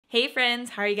Hey friends,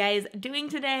 how are you guys doing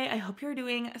today? I hope you're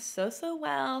doing so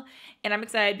well, and I'm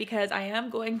excited because I am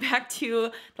going back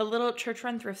to the little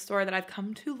church-run thrift store that I've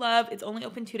come to love. It's only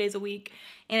open 2 days a week,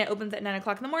 and it opens at 9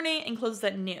 o'clock in the morning and closes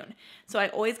at noon. So I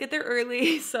always get there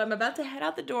early, so I'm about to head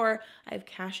out the door. I have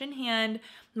cash in hand.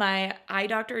 My eye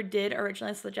doctor did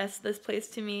originally suggest this place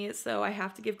to me, so I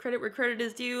have to give credit where credit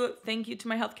is due. Thank you to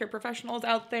my healthcare professionals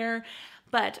out there.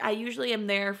 But I usually am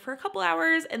there for a couple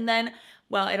hours, and then,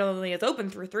 well, it only is open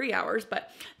for 3 hours, but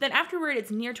then afterward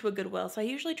it's near to a Goodwill, so I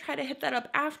usually try to hit that up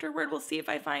afterward. We'll see if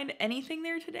I find anything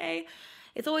there today.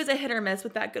 It's always a hit or miss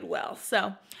with that Goodwill,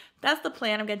 so that's the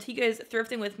plan. I'm going to take you guys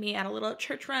thrifting with me at a little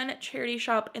church-run charity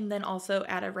shop, and then also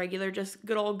at a regular, just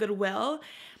good old Goodwill.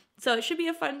 So it should be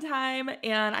a fun time,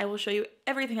 and I will show you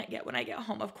everything I get when I get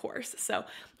home, of course. So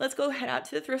let's go head out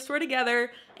to the thrift store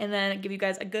together and then give you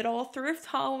guys a good old thrift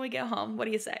haul when we get home. What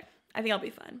do you say? I think it'll be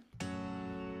fun.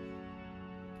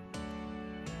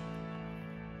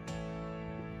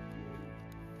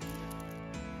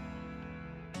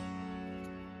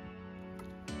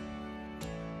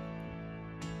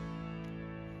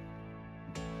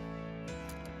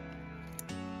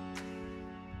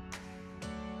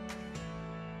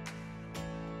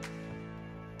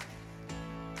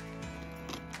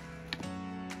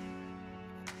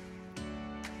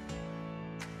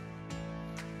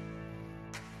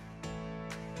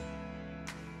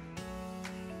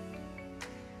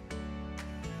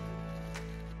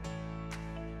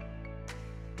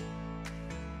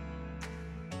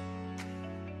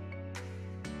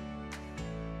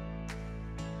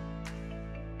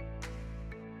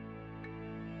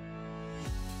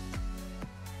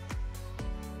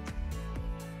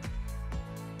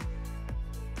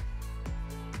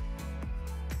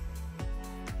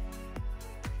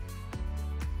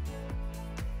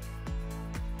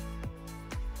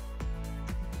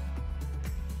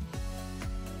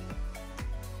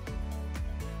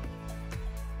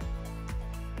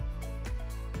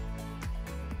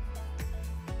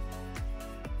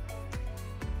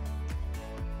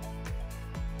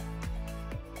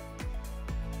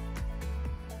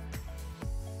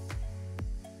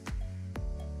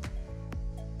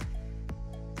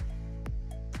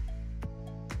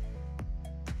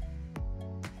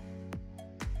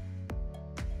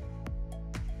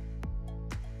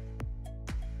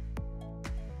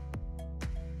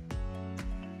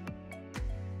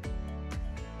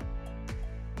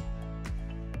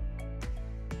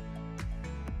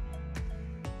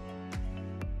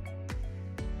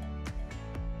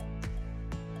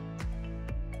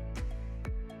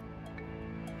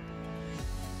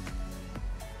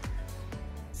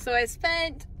 So I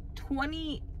spent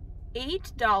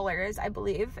 $28, I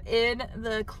believe, in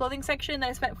the clothing section.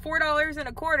 I spent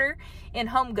 $4.25 in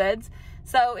home goods.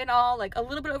 So in all, like a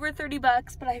little bit over 30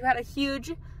 bucks, but I got a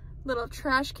huge little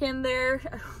trash can there.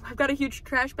 I've got a huge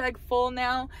trash bag full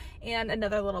now and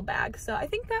another little bag. So I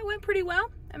think that went pretty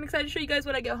well. I'm excited to show you guys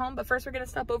when I get home, but first we're gonna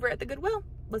stop over at the Goodwill.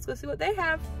 Let's go see what they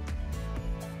have.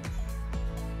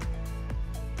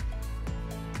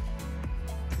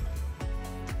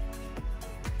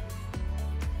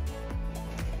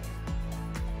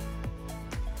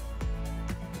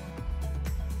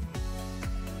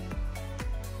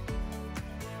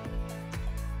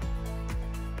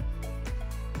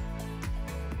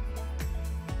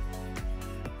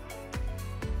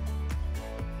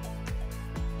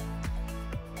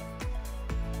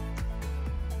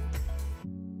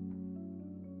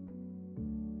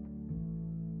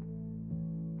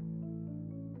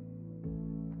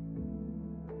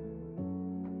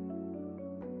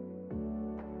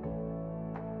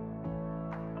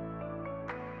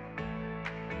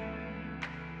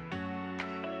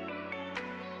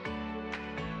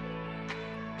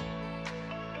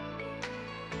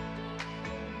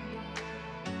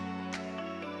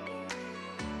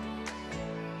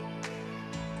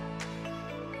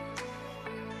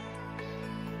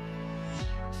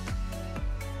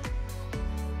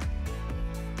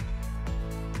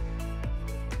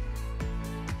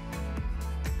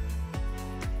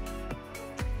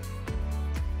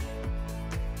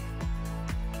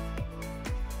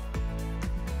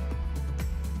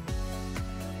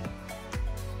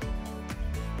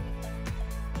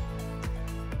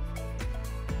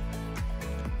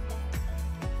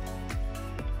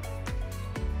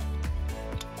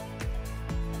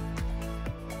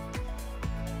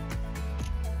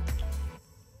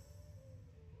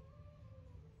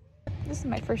 This is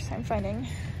my first time finding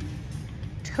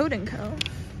Toad & Co.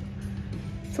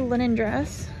 It's a linen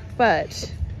dress,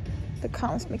 but the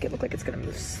columns make it look like it's gonna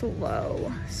move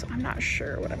slow. So I'm not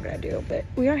sure what I'm gonna do, but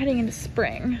we are heading into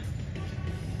spring.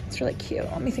 It's really cute.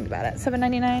 Let me think about it.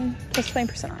 $7.99 plus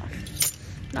 20%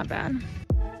 off. Not bad.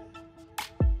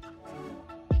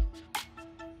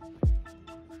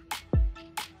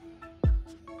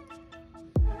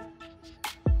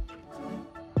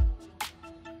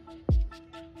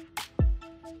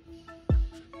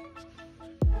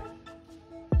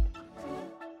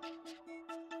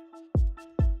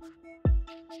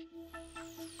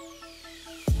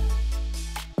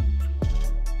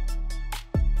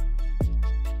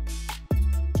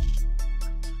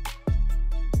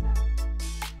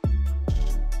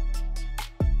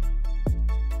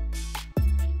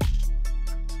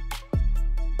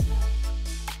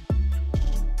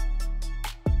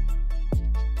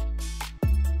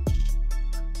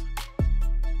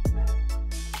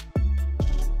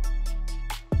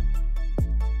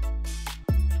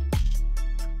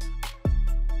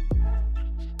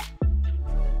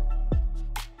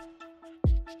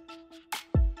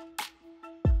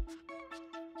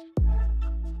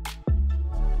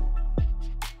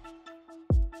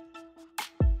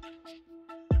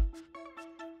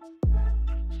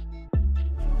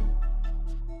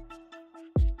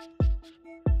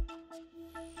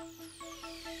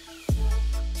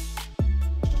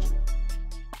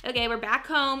 Okay, we're back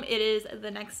home. It is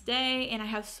the next day and I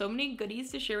have so many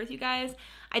goodies to share with you guys.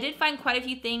 I did find quite a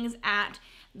few things at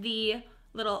the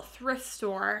little thrift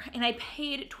store and I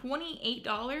paid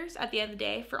 $28 at the end of the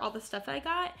day for all the stuff that I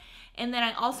got. And then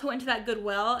I also went to that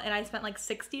Goodwill and I spent like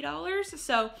 $60.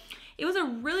 So it was a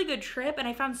really good trip and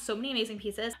I found so many amazing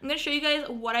pieces. I'm gonna show you guys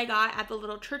what I got at the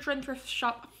little church run thrift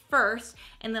shop first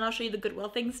and then I'll show you the Goodwill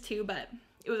things too, but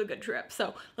it was a good trip.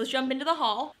 So let's jump into the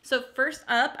haul. So first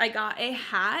up, I got a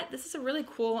hat. This is a really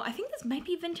cool, I think this might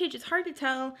be vintage. It's hard to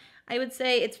tell. I would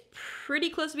say it's pretty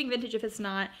close to being vintage if it's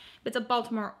not. It's a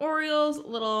Baltimore Orioles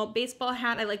little baseball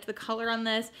hat. I liked the color on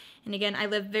this. And again, I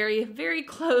live very, very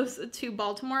close to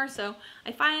Baltimore. So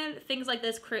I find things like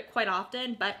this quite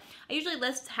often, but I usually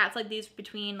list hats like these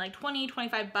between like 20,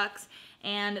 25 bucks.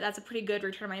 And that's a pretty good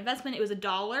return on my investment. It was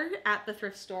 $1 at the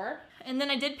thrift store. And then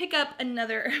I did pick up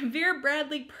another Vera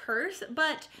Bradley purse,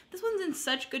 but this one's in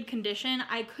such good condition.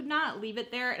 I could not leave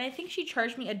it there. And I think she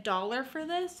charged me $1 for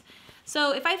this.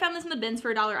 So if I found this in the bins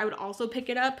for $1, I would also pick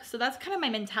it up. So that's kind of my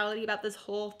mentality about this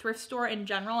whole thrift store in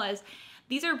general, is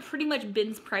these are pretty much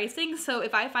bins pricing. So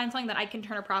if I find something that I can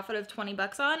turn a profit of 20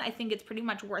 bucks on, I think it's pretty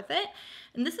much worth it.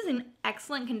 And this is in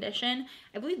excellent condition.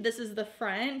 I believe this is the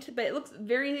front, but it looks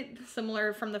very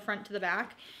similar from the front to the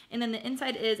back. And then the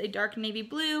inside is a dark navy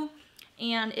blue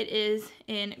and it is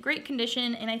in great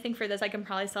condition. And I think for this, I can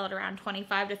probably sell it around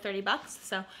 25 to 30 bucks.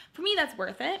 So for me, that's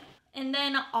worth it. And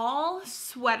then all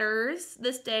sweaters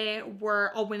this day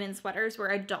were, all women's sweaters were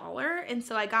 $1. And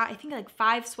so I got, I think like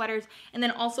 5 sweaters. And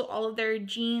then also all of their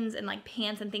jeans and like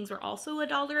pants and things were also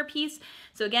 $1 a piece.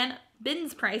 So again,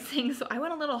 bins pricing. So I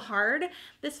went a little hard.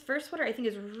 This first sweater I think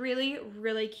is really,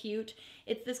 really cute.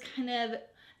 It's this kind of,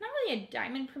 not really a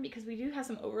diamond print because we do have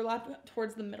some overlap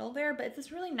towards the middle there, but it's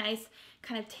this really nice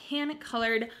kind of tan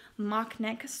colored mock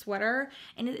neck sweater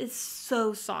and it is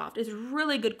so soft. It's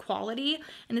really good quality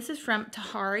and this is from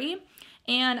Tahari.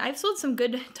 And I've sold some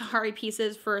good Tahari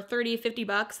pieces for 30, 50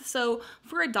 bucks. So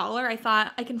for $1, I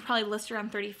thought I can probably list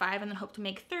around 35 and then hope to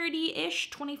make 30-ish,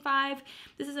 25.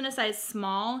 This is in a size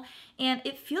small and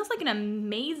it feels like an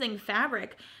amazing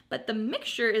fabric, but the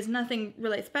mixture is nothing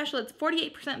really special. It's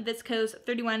 48% viscose,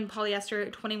 31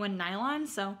 polyester, 21 nylon.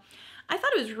 So I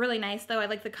thought it was really nice though. I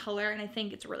like the color and I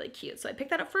think it's really cute. So I picked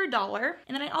that up for $1.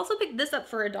 And then I also picked this up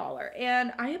for $1.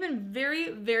 And I have been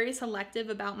very, very selective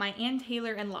about my Ann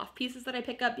Taylor and Loft pieces that I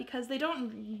pick up because they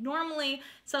don't normally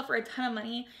sell for a ton of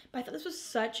money. But I thought this was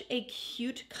such a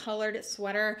cute colored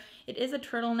sweater. It is a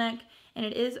turtleneck and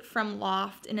it is from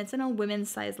Loft and it's in a women's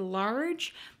size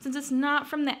large. Since it's not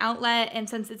from the outlet and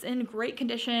since it's in great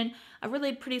condition, a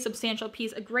really pretty substantial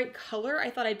piece, a great color,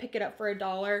 I thought I'd pick it up for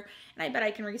 $1 and I bet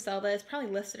I can resell this, probably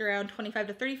list it around $25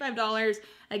 to $35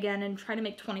 again and try to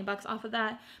make 20 bucks off of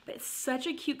that. But it's such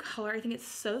a cute color. I think it's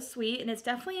so sweet and it's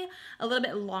definitely a little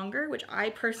bit longer, which I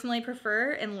personally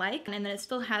prefer and like. And then it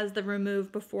still has the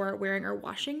remove before wearing or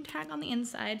washing tag on the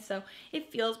inside. So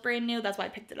it feels brand new. That's why I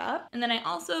picked it up. And then I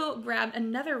also grabbed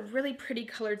another really pretty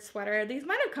colored sweater. These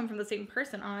might have come from the same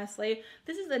person, honestly.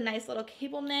 This is a nice little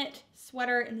cable knit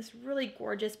sweater in this really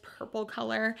gorgeous purple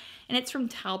color and it's from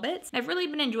Talbot's. I've really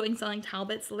been enjoying selling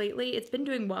Talbot's lately. It's been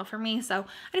doing well for me, so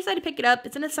I decided to pick it up.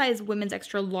 It's in a size women's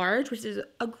extra large, which is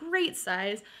a great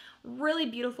size. Really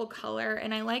beautiful color,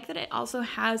 and I like that it also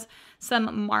has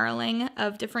some marling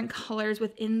of different colors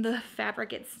within the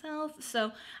fabric itself. So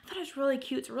I thought it was really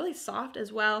cute. It's really soft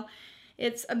as well.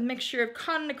 It's a mixture of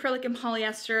cotton, acrylic, and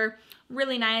polyester.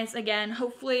 Really nice. Again,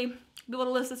 hopefully be able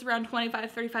to list this around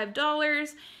 $25,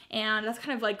 $35, and that's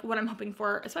kind of like what I'm hoping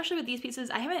for, especially with these pieces.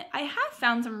 I have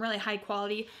found some really high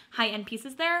quality, high-end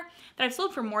pieces there that I've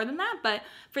sold for more than that, but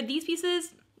for these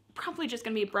pieces, probably just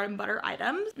gonna be bread and butter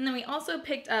items. And then we also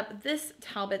picked up this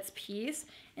Talbot's piece,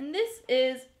 and this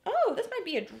is, oh, this might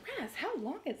be a dress. How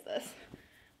long is this?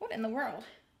 What in the world?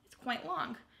 It's quite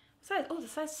long. Size, oh, the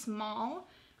size small.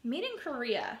 Made in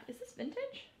Korea. Is this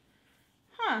vintage?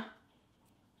 Huh.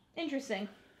 Interesting.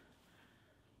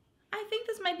 I think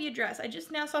this might be a dress. I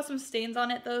just now saw some stains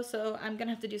on it though, so I'm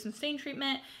gonna have to do some stain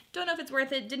treatment. Don't know if it's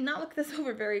worth it. Did not look this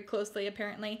over very closely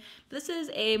apparently. This is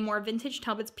a more vintage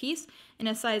Talbot's piece in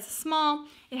a size small.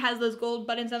 It has those gold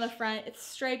buttons on the front. It's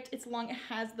striped, it's long, it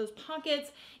has those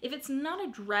pockets. If it's not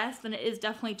a dress, then it is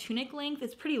definitely tunic length.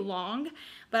 It's pretty long,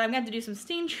 but I'm gonna have to do some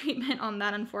stain treatment on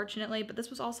that unfortunately, but this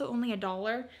was also only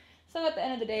 $1. So at the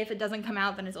end of the day, if it doesn't come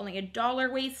out, then it's only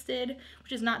 $1 wasted,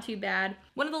 which is not too bad.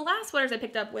 One of the last sweaters I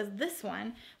picked up was this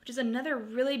one, which is another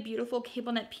really beautiful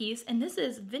cable knit piece. And this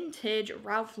is vintage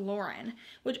Ralph Lauren,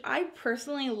 which I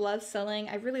personally love selling.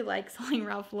 I really like selling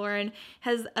Ralph Lauren. It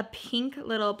has a pink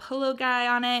little polo guy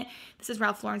on it. This is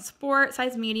Ralph Lauren Sport,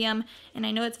 size medium. And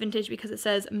I know it's vintage because it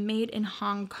says made in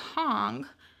Hong Kong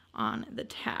on the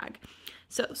tag.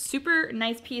 So super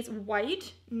nice piece,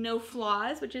 white, no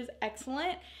flaws, which is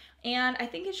excellent. And I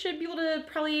think it should be able to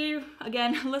probably,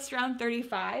 again, list around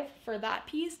 $35 for that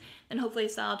piece, then hopefully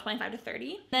sell $25 to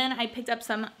 $30. Then I picked up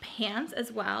some pants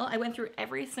as well. I went through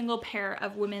every single pair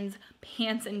of women's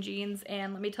pants and jeans,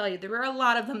 and let me tell you, there were a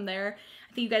lot of them there.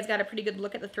 I think you guys got a pretty good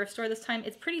look at the thrift store this time.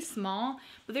 It's pretty small,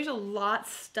 but there's a lot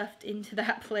stuffed into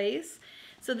that place.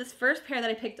 So this first pair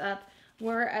that I picked up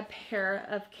were a pair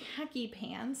of khaki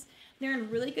pants. They're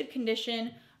in really good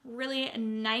condition. Really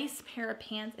nice pair of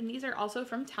pants, and these are also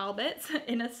from Talbot's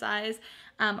in a size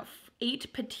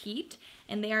 8 petite,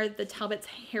 and they are the Talbot's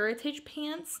Heritage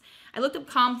pants. I looked up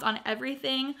comps on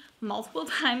everything multiple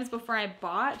times before I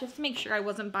bought, just to make sure I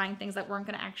wasn't buying things that weren't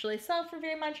going to actually sell for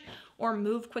very much or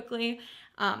move quickly,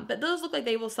 but those look like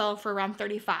they will sell for around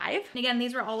 $35. And again,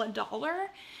 these were all $1.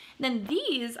 Then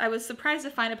these, I was surprised to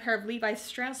find a pair of Levi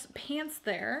Strauss pants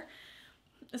there,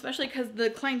 especially because the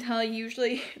clientele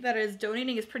usually that is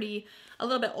donating is a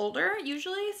little bit older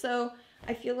usually, so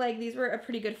I feel like these were a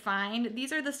pretty good find.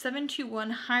 These are the 721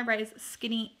 high-rise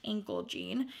skinny ankle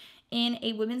jean in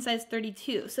a women's size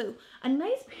 32. So a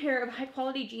nice pair of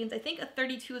high-quality jeans. I think a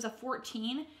 32 is a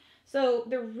 14, so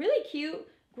they're really cute,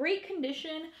 great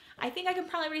condition. I think I can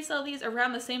probably resell these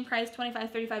around the same price,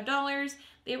 $25, $35.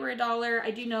 They were $1.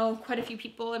 I do know quite a few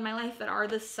people in my life that are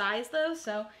this size though,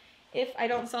 so if I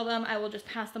don't sell them, I will just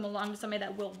pass them along to somebody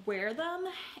that will wear them.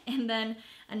 And then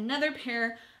another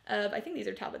pair of, I think these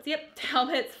are Talbot's. Yep,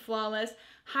 Talbot's Flawless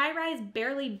high-rise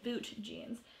barely boot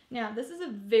jeans. Now, this is a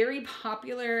very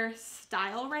popular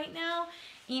style right now,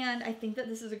 and I think that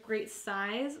this is a great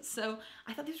size. So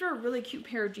I thought these were a really cute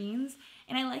pair of jeans,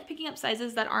 and I like picking up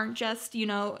sizes that aren't just, you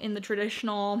know, in the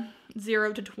traditional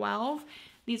 0 to 12.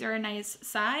 These are a nice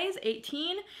size,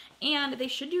 18, and they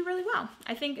should do really well.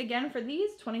 I think, again, for these,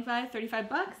 $25,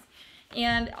 $35,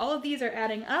 and all of these are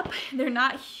adding up. They're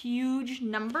not huge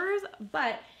numbers,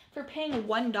 but for paying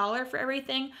 $1 for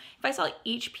everything, if I sell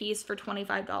each piece for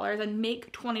 $25 and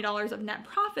make $20 of net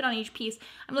profit on each piece,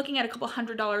 I'm looking at a couple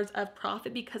 $100 of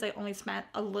profit because I only spent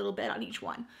a little bit on each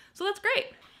one. So that's great.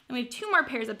 And we have 2 more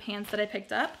pairs of pants that I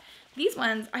picked up. These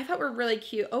ones I thought were really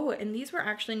cute. Oh, and these were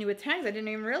actually new with tags. I didn't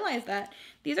even realize that.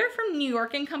 These are from New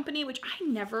York & Company, which I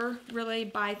never really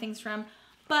buy things from,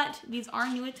 but these are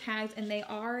new with tags, and they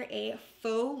are a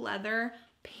faux leather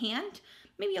pant,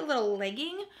 maybe a little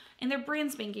legging, and they're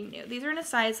brand spanking new. These are in a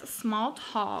size small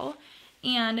tall,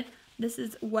 and this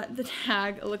is what the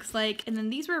tag looks like. And then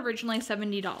these were originally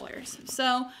 $70.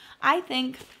 So I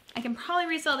think I can probably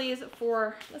resell these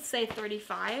for, let's say,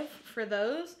 $35 for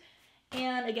those.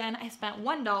 And again, I spent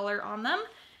 $1 on them.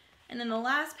 And then the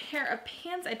last pair of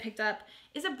pants I picked up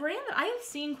is a brand that I have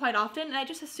seen quite often, and I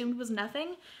just assumed was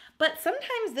nothing. But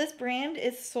sometimes this brand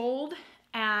is sold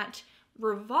at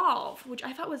Revolve, which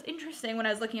I thought was interesting when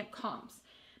I was looking at comps.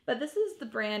 But this is the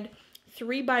brand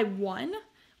 3x1,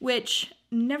 which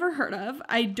never heard of.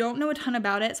 I don't know a ton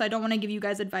about it, so I don't want to give you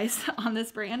guys advice on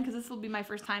this brand because this will be my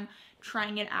first time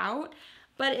trying it out.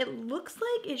 But it looks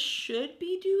like it should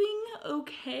be doing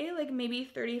okay, like maybe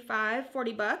 $35,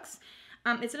 $40.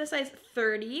 It's in a size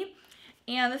 30,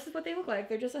 and this is what they look like.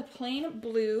 They're just a plain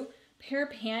blue pair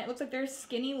of pants. It looks like they're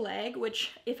skinny leg,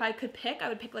 which if I could pick, I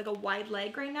would pick like a wide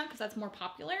leg right now because that's more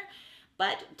popular.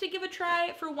 but to give a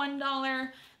try for $1,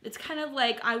 it's kind of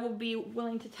like I will be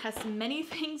willing to test many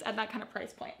things at that kind of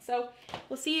price point. So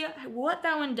we'll see what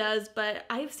that one does, but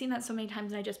I've seen that so many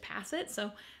times and I just pass it.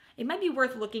 So it might be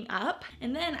worth looking up.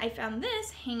 And then I found this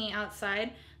hanging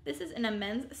outside. This is in a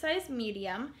men's size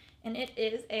medium, and it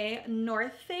is a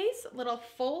North Face little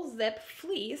full zip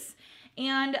fleece.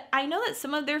 And I know that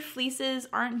some of their fleeces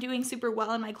aren't doing super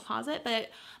well in my closet, but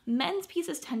men's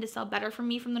pieces tend to sell better for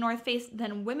me from the North Face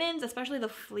than women's, especially the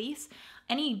fleece.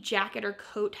 Any jacket or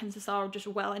coat tends to sell just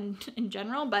well in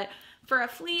general, but for a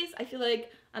fleece, I feel like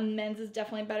a men's is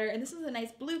definitely better. And this is a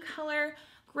nice blue color,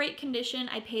 great condition.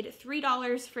 I paid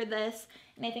 $3 for this,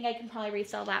 and I think I can probably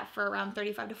resell that for around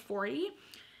 $35 to $40.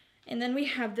 And then we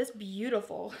have this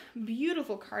beautiful,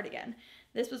 beautiful cardigan.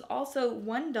 This was also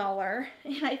 $1,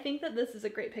 and I think that this is a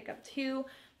great pickup too.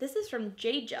 This is from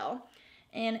J-Gel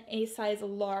in a size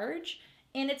large,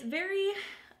 and it's very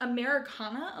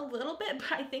Americana a little bit,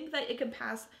 but I think that it can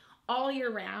pass all year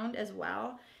round as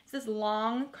well. It's this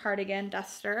long cardigan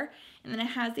duster, and then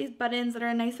it has these buttons that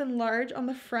are nice and large on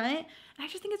the front, and I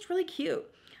just think it's really cute.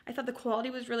 I thought the quality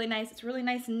was really nice. It's really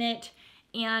nice knit,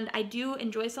 and I do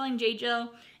enjoy selling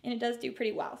J-Gel, and it does do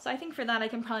pretty well. So I think for that I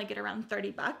can probably get around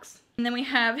 30 bucks. And then we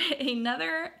have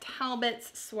another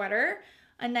Talbot's sweater,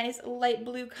 a nice light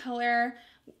blue color.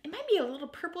 It might be a little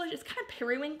purplish. It's kind of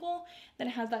periwinkle. Then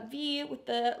it has that V with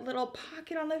the little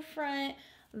pocket on the front.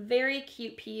 Very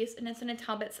cute piece, and it's in a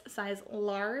Talbot's size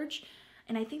large.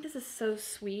 And I think this is so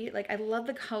sweet. Like, I love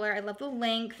the color. I love the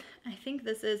length. I think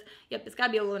this is, yep, it's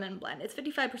gotta be a linen blend. It's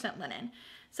 55% linen.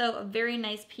 So a very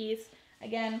nice piece.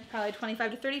 Again, probably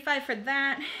 25 to 35 for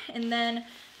that. And then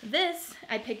this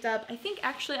I picked up, I think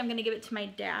actually I'm gonna give it to my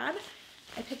dad.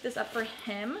 I picked this up for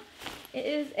him. It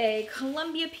is a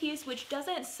Columbia piece, which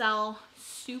doesn't sell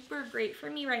super great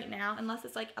for me right now, unless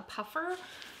it's like a puffer.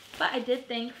 But I did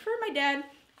think for my dad,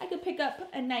 I could pick up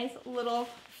a nice little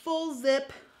full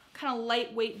zip, kind of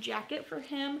lightweight jacket for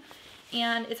him.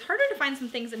 And it's harder to find some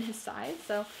things in his size,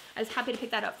 so I was happy to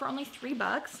pick that up for only $3.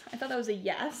 I thought that was a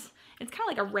yes. It's kind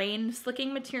of like a rain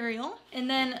slicking material. And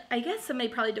then I guess somebody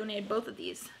probably donated both of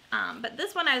these. But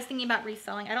this one I was thinking about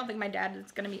reselling. I don't think my dad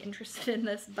is gonna be interested in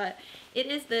this, but it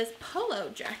is this polo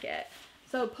jacket.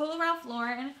 So Polo Ralph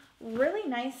Lauren, really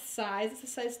nice size. It's a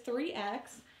size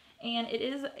 3X. And it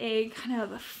is a kind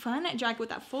of fun jacket with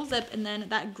that full zip and then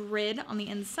that grid on the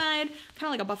inside, kind of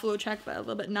like a buffalo check, but a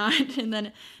little bit not. And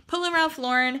then Polo Ralph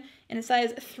Lauren in a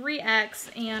size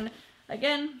 3X, and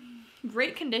again,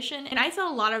 great condition. And I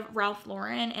sell a lot of Ralph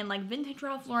Lauren and like vintage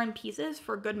Ralph Lauren pieces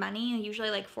for good money,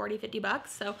 usually like 40, 50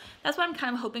 bucks. So that's what I'm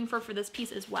kind of hoping for this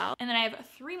piece as well. And then I have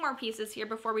 3 more pieces here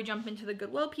before we jump into the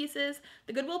Goodwill pieces.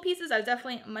 The Goodwill pieces I was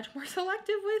definitely much more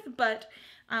selective with, but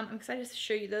I'm excited to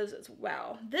show you those as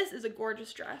well. This is a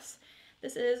gorgeous dress.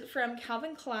 This is from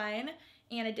Calvin Klein,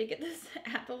 and I did get this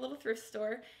at the little thrift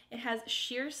store. It has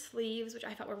sheer sleeves, which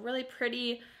I thought were really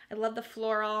pretty. I love the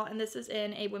floral, and this is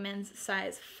in a women's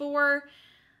size 4.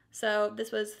 So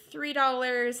this was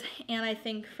 $3, and I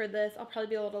think for this, I'll probably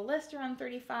be able to list around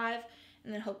 35,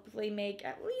 and then hopefully make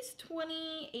at least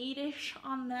 28-ish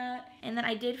on that. And then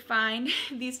I did find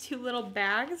these 2 little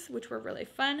bags, which were really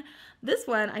fun. This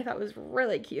one I thought was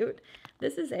really cute.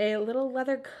 This is a little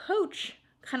leather coach,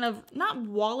 kind of, not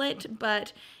wallet,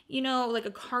 but you know, like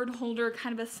a card holder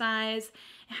kind of a size.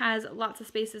 It has lots of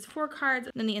spaces for cards.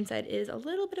 And then the inside is a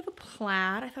little bit of a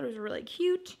plaid. I thought it was really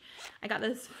cute. I got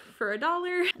this for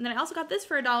 $1. And then I also got this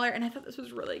for $1, and I thought this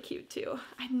was really cute too.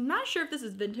 I'm not sure if this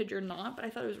is vintage or not, but I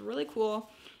thought it was really cool.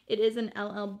 It is an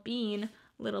LL Bean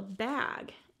little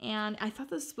bag. And I thought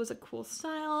this was a cool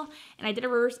style, and I did a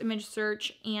reverse image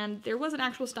search, and there was an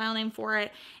actual style name for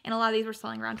it, and a lot of these were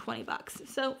selling around 20 bucks.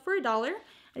 So for $1,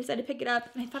 I decided to pick it up,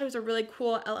 and I thought it was a really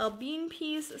cool LL Bean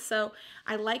piece, so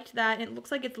I liked that. It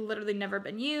looks like it's literally never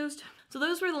been used. So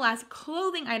those were the last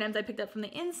clothing items I picked up from the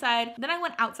inside. Then I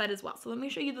went outside as well. So let me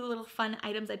show you the little fun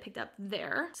items I picked up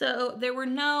there. So there were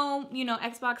no, you know,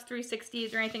 Xbox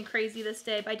 360s or anything crazy this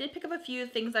day, but I did pick up a few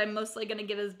things I'm mostly gonna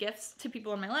give as gifts to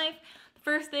people in my life. The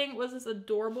first thing was this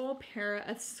adorable pair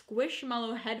of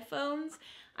Squishmallow headphones.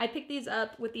 I picked these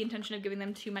up with the intention of giving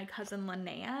them to my cousin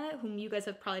Linnea, whom you guys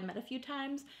have probably met a few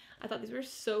times. I thought these were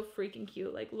so freaking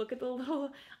cute. Like, look at the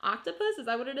little octopus. Is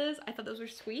that what it is? I thought those were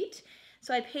sweet.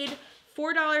 So I paid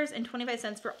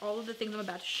 $4.25 for all of the things I'm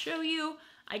about to show you.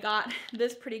 I got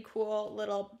this pretty cool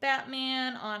little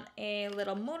Batman on a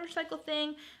little motorcycle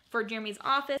thing for Jeremy's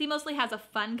office. He mostly has a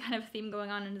fun kind of theme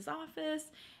going on in his office.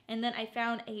 And then I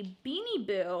found a Beanie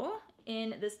Boo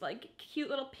in this like cute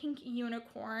little pink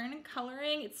unicorn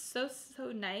coloring. It's so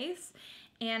nice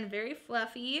and very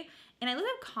fluffy. And I looked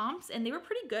at comps and they were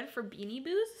pretty good for Beanie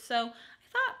Boos. So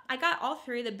thought I got all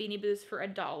three of the Beanie Boos for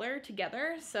 $1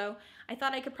 together, so I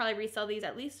thought I could probably resell these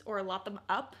at least, or lot them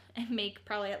up and make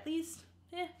probably at least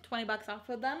 20 bucks off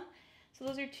of them. So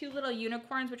those are two little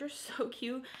unicorns, which are so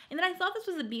cute. And then I thought this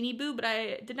was a Beanie Boo, but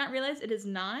I did not realize it is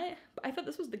not. But I thought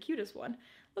this was the cutest one.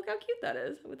 Look how cute that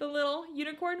is with a little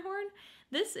unicorn horn.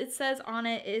 This, it says on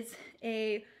it, is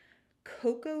a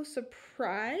Cocoa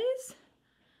surprise.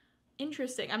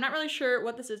 Interesting. I'm not really sure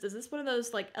what this is. Is this one of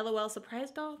those like LOL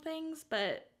surprise doll things?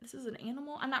 But this is an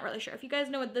animal. I'm not really sure. If you guys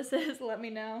know what this is, let me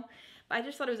know. But I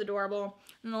just thought it was adorable.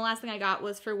 And the last thing I got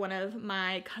was for one of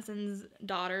my cousin's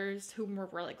daughters whom we're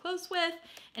really close with.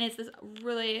 And it's this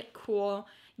really cool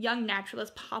young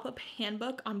naturalist pop-up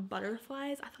handbook on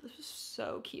butterflies. I thought this was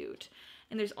so cute.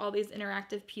 And there's all these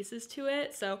interactive pieces to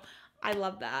it. So I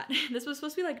love that. This was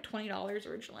supposed to be like $20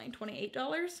 originally,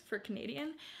 $28 for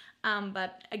Canadian.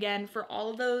 But again, for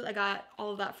all of those, I got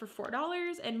all of that for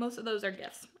 $4, and most of those are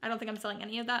gifts. I don't think I'm selling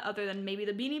any of that other than maybe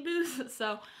the Beanie Boos.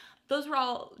 So those were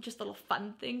all just little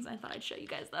fun things. I thought I'd show you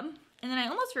guys them. And then I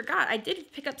almost forgot, I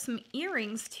did pick up some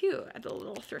earrings too at the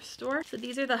little thrift store. So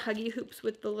these are the Huggy hoops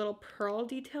with the little pearl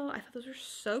detail. I thought those were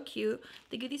so cute.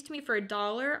 They gave these to me for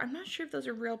 $1. I'm not sure if those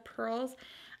are real pearls.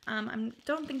 I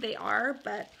don't think they are,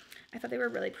 but I thought they were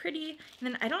really pretty. And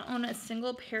then I don't own a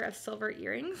single pair of silver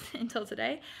earrings until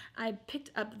today. I picked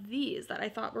up these that I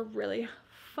thought were really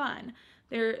fun.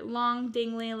 They're long,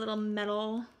 dangly little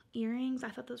metal earrings. I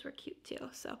thought those were cute too.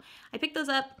 So I picked those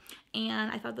up,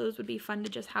 and I thought those would be fun to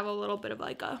just have a little bit of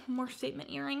like a more statement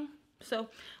earring. So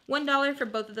 $1 for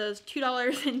both of those,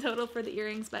 $2 in total for the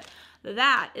earrings. But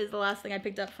that is the last thing I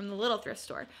picked up from the little thrift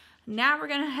store. Now we're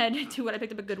gonna head to what I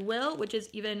picked up at Goodwill, which is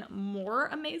even more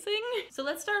amazing. So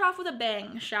let's start off with a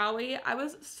bang, shall we? I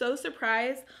was so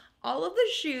surprised. All of the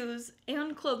shoes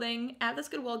and clothing at this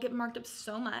Goodwill get marked up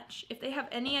so much. If they have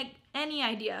any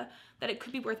idea that it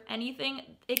could be worth anything,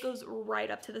 it goes right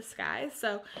up to the sky.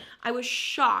 So I was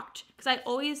shocked because I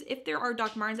always, if there are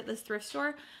Doc Martens at this thrift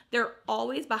store, they're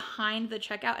always behind the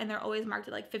checkout and they're always marked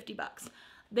at like 50 bucks.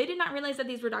 They did not realize that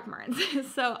these were Doc Martens.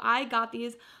 So I got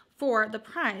these for the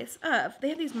price of, they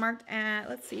have these marked at,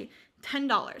 let's see,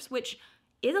 $10, which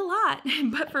is a lot,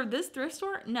 but for this thrift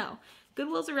store, no.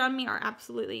 Goodwills around me are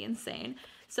absolutely insane.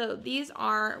 So these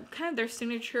are kind of their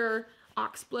signature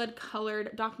oxblood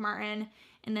colored Doc Marten,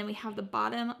 and then we have the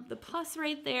bottom, the plus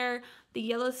right there, the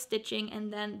yellow stitching,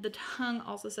 and then the tongue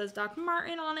also says Doc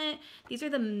Marten on it. These are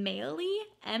the Mailly,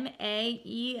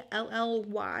 M-A-E-L-L-Y,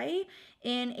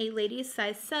 in a ladies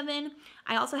size 7.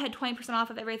 I also had 20%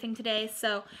 off of everything today,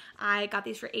 so I got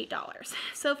these for $8.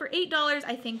 So for $8,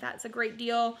 I think that's a great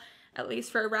deal, at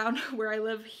least for around where I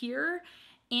live here.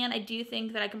 And I do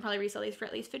think that I can probably resell these for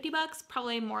at least 50 bucks,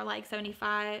 probably more like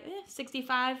 75,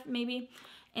 65 maybe.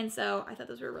 And so I thought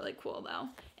those were really cool though.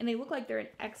 And they look like they're in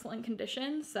excellent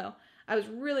condition. So I was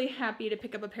really happy to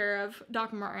pick up a pair of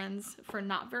Doc Martens for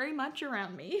not very much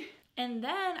around me. And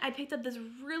then I picked up this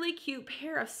really cute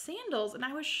pair of sandals, and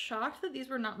I was shocked that these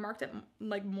were not marked at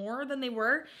like more than they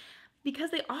were, because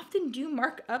they often do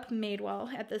mark up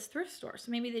Madewell at this thrift store.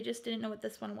 So maybe they just didn't know what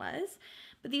this one was.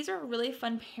 But these are a really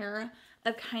fun pair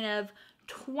of kind of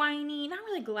twiny, not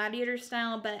really gladiator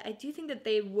style, but I do think that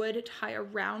they would tie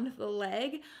around the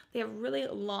leg. They have really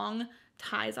long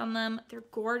ties on them. They're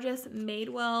gorgeous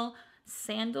Madewell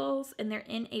sandals, and they're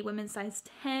in a women's size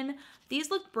 10. These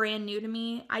look brand new to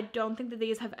me. I don't think that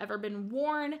these have ever been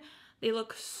worn. They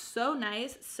look so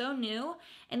nice, so new,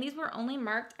 and these were only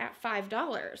marked at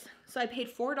 $5. So I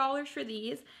paid $4 for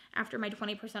these after my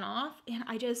 20% off, and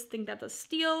I just think that's a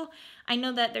steal. I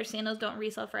know that their sandals don't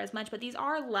resell for as much, but these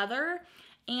are leather,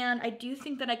 and I do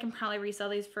think that I can probably resell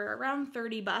these for around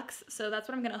 30 bucks, so that's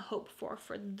what I'm gonna hope for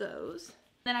those.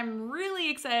 Then I'm really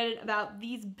excited about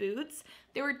these boots.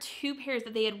 There were two pairs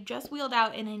that they had just wheeled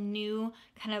out in a new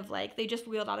kind of like, they just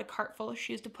wheeled out a cart full of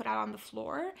shoes to put out on the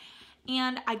floor.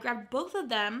 And I grabbed both of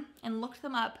them and looked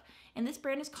them up. And this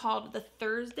brand is called the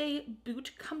Thursday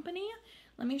Boot Company.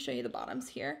 Let me show you the bottoms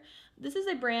here. This is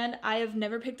a brand I have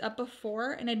never picked up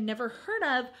before and I'd never heard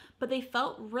of, but they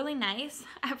felt really nice.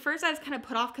 At first I was kind of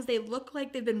put off because they look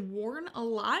like they've been worn a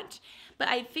lot, but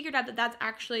I figured out that that's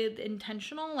actually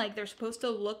intentional. Like they're supposed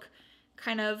to look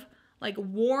kind of like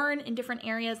worn in different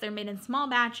areas. They're made in small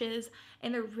batches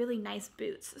and they're really nice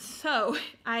boots. So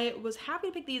I was happy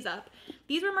to pick these up.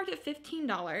 These were marked at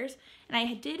 $15 and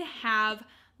I did have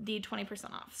the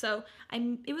 20% off. So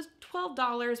it was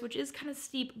 $12, which is kind of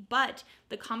steep, but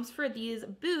the comps for these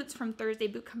boots from Thursday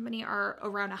Boot Company are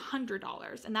around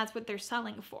 $100, and that's what they're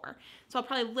selling for. So I'll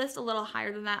probably list a little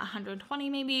higher than that, 120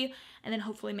 maybe, and then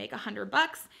hopefully make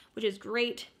 $100, which is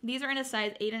great. These are in a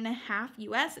size 8.5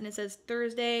 US, and it says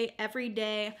Thursday, every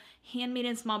day, handmade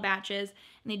in small batches,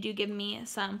 and they do give me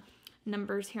some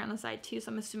numbers here on the side too,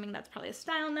 so I'm assuming that's probably a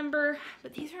style number,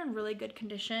 but these are in really good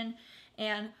condition.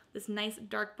 And this nice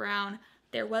dark brown.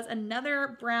 There was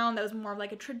another brown that was more of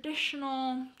like a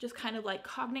traditional, just kind of like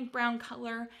cognac brown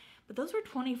color, but those were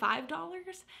 $25,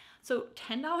 so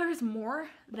 $10 more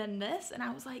than this, and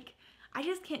I was like, I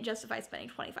just can't justify spending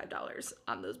 $25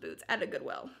 on those boots at a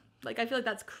Goodwill. Like, I feel like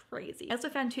that's crazy. I also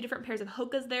found 2 different pairs of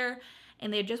HOKAs there,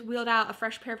 and they had just wheeled out a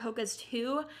fresh pair of HOKAs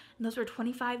too, and those were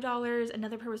 $25.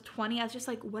 Another pair was $20. I was just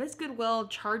like, what is Goodwill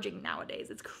charging nowadays?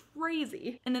 It's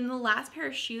crazy. And then the last pair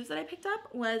of shoes that I picked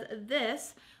up was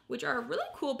this, which are a really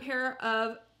cool pair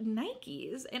of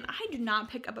Nikes. And I do not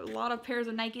pick up a lot of pairs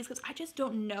of Nikes because I just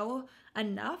don't know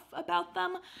enough about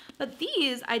them. But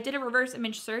these, I did a reverse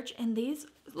image search, and these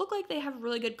look like they have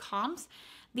really good comps.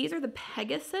 These are the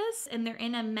Pegasus, and they're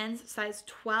in a men's size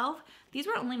 12. These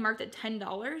were only marked at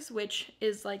 $10, which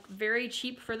is like very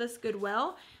cheap for this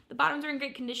Goodwill. The bottoms are in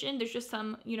great condition. There's just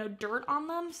some, you know, dirt on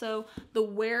them, so the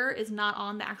wear is not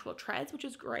on the actual treads, which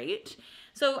is great.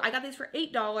 So I got these for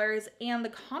 $8, and the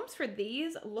comps for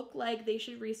these look like they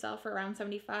should resell for around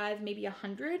 $75, maybe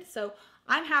 $100. So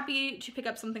I'm happy to pick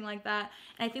up something like that,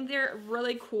 and I think they're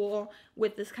really cool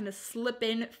with this kind of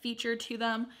slip-in feature to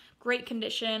them. Great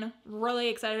condition. Really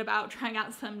excited about trying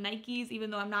out some Nikes,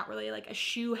 even though I'm not really like a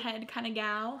shoe head kind of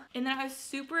gal. And then I was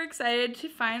super excited to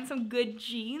find some good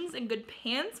jeans and good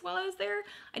pants while I was there.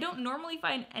 I don't normally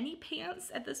find any pants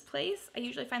at this place. I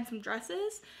usually find some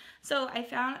dresses. So I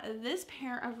found this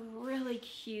pair of really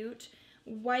cute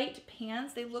white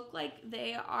pants. They look like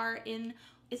they are in,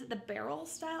 is it the barrel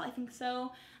style? I think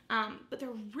so. But they're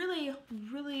really,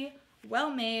 really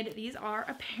well made. These are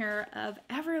a pair of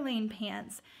Everlane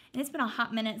pants, and it's been a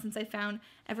hot minute since I found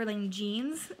Everlane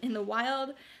jeans in the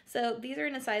wild. So these are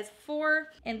in a size 4,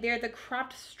 and they're the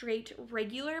cropped straight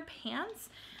regular pants.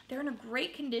 They're in a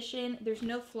great condition. There's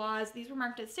no flaws. These were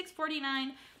marked at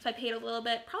 $6.49, so I paid a little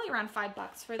bit, probably around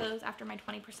 $5 for those after my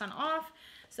 20% off.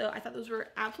 So I thought those were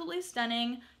absolutely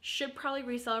stunning. Should probably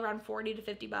resell around $40 to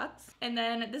 $50. And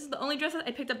then this is the only dress that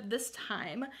I picked up this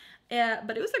time,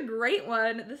 but it was a great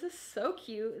one. This is so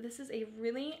cute. This is a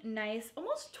really nice,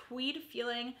 almost tweed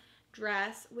feeling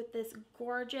dress with this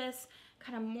gorgeous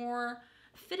kind of more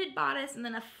fitted bodice and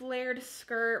then a flared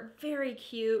skirt. Very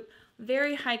cute,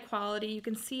 very high quality. You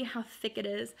can see how thick it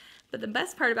is. But the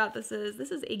best part about this is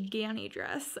a Ganni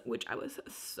dress, which I was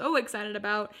so excited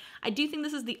about. I do think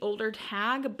this is the older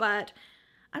tag, but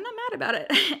I'm not mad about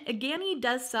it. Ganni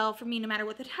does sell for me no matter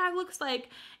what the tag looks like,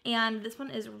 and this one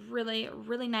is really,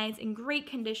 really nice, in great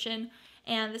condition,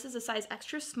 and this is a size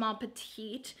extra small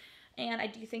petite, and I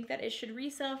do think that it should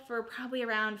resell for probably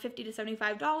around $50 to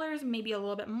 $75, maybe a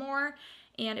little bit more,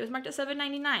 and it was marked at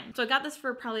 $7.99. So I got this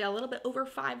for probably a little bit over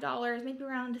 $5, maybe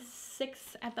around $6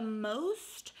 at the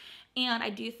most. And I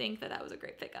do think that that was a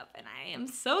great pickup, and I am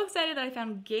so excited that I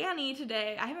found Ganni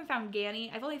today. I haven't found Ganni.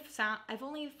 I've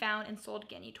only found and sold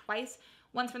Ganni twice.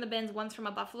 Once from the bins, once from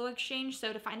a Buffalo exchange,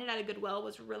 so to find it at a Goodwill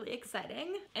was really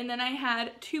exciting. And then I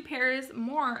had 2 pairs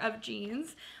more of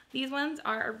jeans. These ones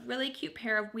are a really cute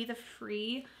pair of We The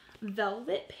Free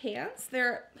velvet pants.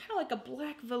 They're kind of like a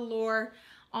black velour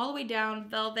all the way down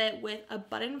velvet with a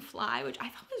button fly, which I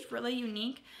thought was really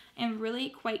unique and really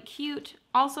quite cute.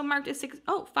 Also marked at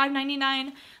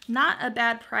 $5.99. Not a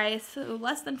bad price, so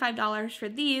less than $5 for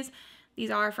these.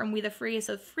 These are from We The Free,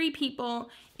 so Free People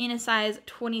in a size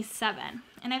 27.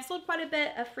 And I've sold quite a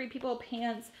bit of Free People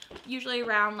pants, usually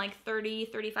around like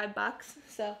 $30, $35.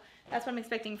 So that's what I'm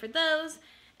expecting for those.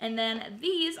 And then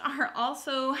these are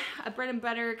also a bread and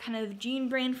butter kind of jean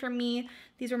brand for me.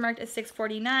 These were marked at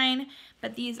 $6.49,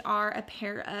 but these are a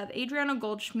pair of Adriana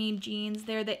Goldschmied jeans.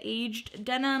 They're the aged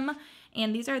denim,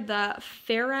 and these are the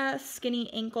Farrah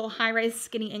skinny ankle, high-rise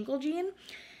skinny ankle jean.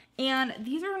 And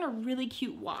these are in a really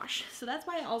cute wash. So that's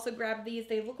why I also grabbed these.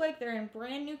 They look like they're in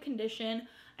brand new condition.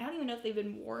 I don't even know if they've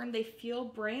been worn. They feel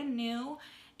brand new.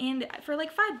 And for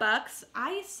like $5,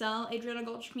 I sell Adriana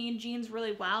Goldschmied jeans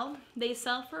really well. They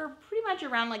sell for pretty much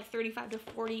around like $35 to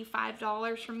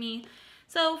 $45 for me.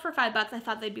 So for $5, I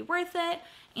thought they'd be worth it.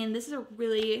 And this is a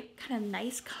really kind of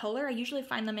nice color. I usually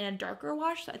find them in a darker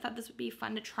wash, so I thought this would be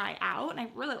fun to try out, and I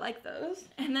really like those.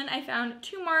 And then I found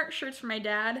 2 more shirts for my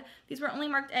dad. These were only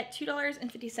marked at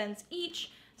 $2.50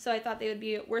 each, so I thought they would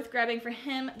be worth grabbing for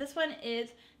him. This one is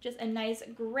just a nice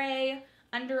gray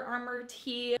Under Armour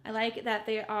tee. I like that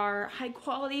they are high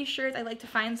quality shirts. I like to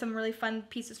find some really fun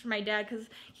pieces for my dad because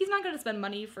he's not going to spend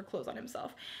money for clothes on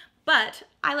himself. But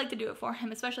I like to do it for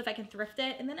him, especially if I can thrift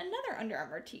it. And then another Under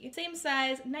Armour tee. Same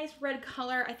size, nice red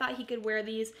color. I thought he could wear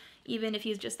these even if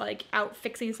he's just like out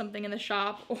fixing something in the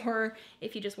shop or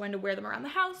if he just wanted to wear them around the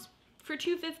house. For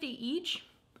 $2.50 each,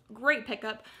 great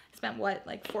pickup. Spent what,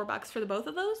 like $4 for the both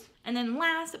of those? And then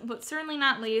last, but certainly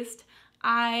not least,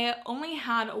 I only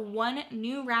had one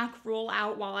new rack roll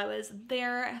out while I was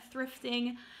there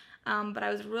thrifting. But I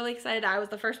was really excited. I was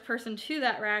the first person to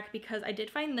that rack because I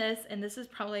did find this, and this is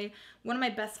probably one of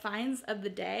my best finds of the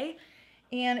day.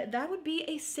 And that would be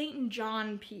a St.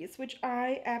 John piece, which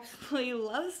I absolutely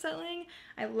love selling.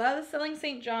 I love selling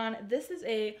St. John. This is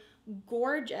a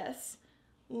gorgeous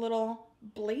little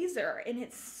blazer, and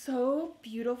it's so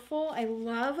beautiful. I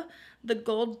love the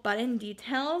gold button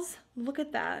details. Look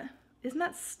at that. Isn't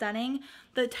that stunning?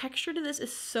 The texture to this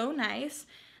is so nice.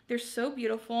 They're so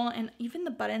beautiful, and even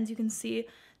the buttons you can see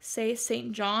say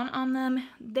St. John on them.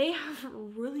 They have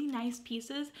really nice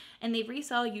pieces, and they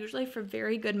resell usually for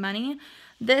very good money.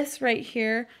 This right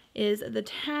here is the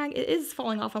tag. It is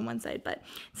falling off on one side, but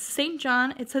St.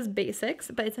 John, it says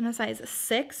basics, but it's in a size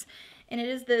 6, and it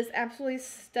is this absolutely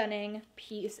stunning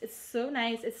piece. It's so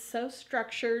nice. It's so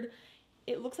structured.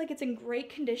 It looks like it's in great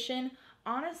condition.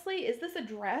 Honestly, is this a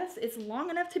dress? It's long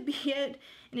enough to be it,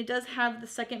 and it does have the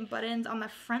second buttons on the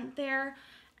front there.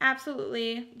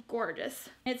 Absolutely gorgeous.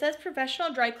 It says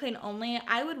professional dry clean only.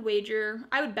 I would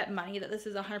bet money that this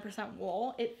is 100%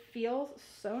 wool. It feels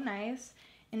so nice,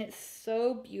 and it's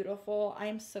so beautiful. I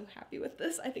am so happy with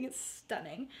this. I think it's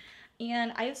stunning.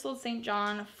 And I have sold St.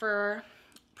 John for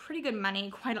pretty good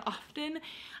money quite often.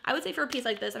 I would say for a piece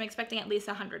like this, I'm expecting at least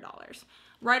 $100.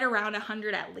 Right around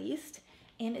 $100 at least.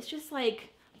 And it's just like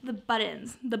the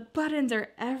buttons. The buttons are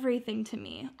everything to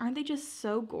me. Aren't they just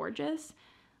so gorgeous?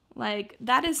 Like,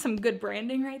 that is some good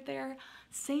branding right there.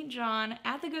 St. John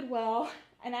at the Goodwill.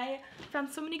 And I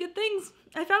found so many good things.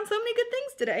 I found so many good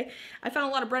things today. I found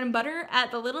a lot of bread and butter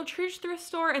at the little church thrift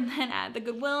store, and then at the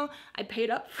Goodwill, I paid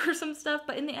up for some stuff.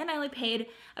 But in the end, I only paid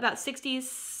about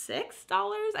 $66,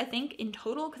 I think, in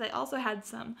total, because I also had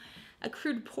some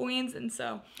accrued points, and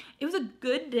so it was a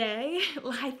good day.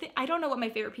 I don't know what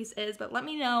my favorite piece is, but let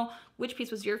me know which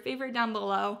piece was your favorite down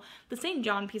below. The St.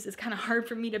 John piece is kind of hard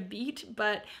for me to beat,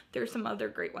 but there's some other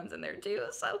great ones in there too,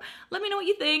 so let me know what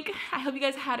you think. I hope you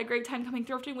guys had a great time coming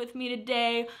thrifting with me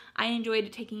today. I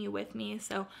enjoyed taking you with me,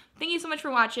 so thank you so much for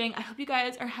watching. I hope you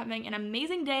guys are having an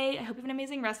amazing day. I hope you have an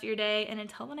amazing rest of your day, and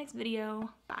until the next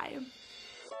video, bye.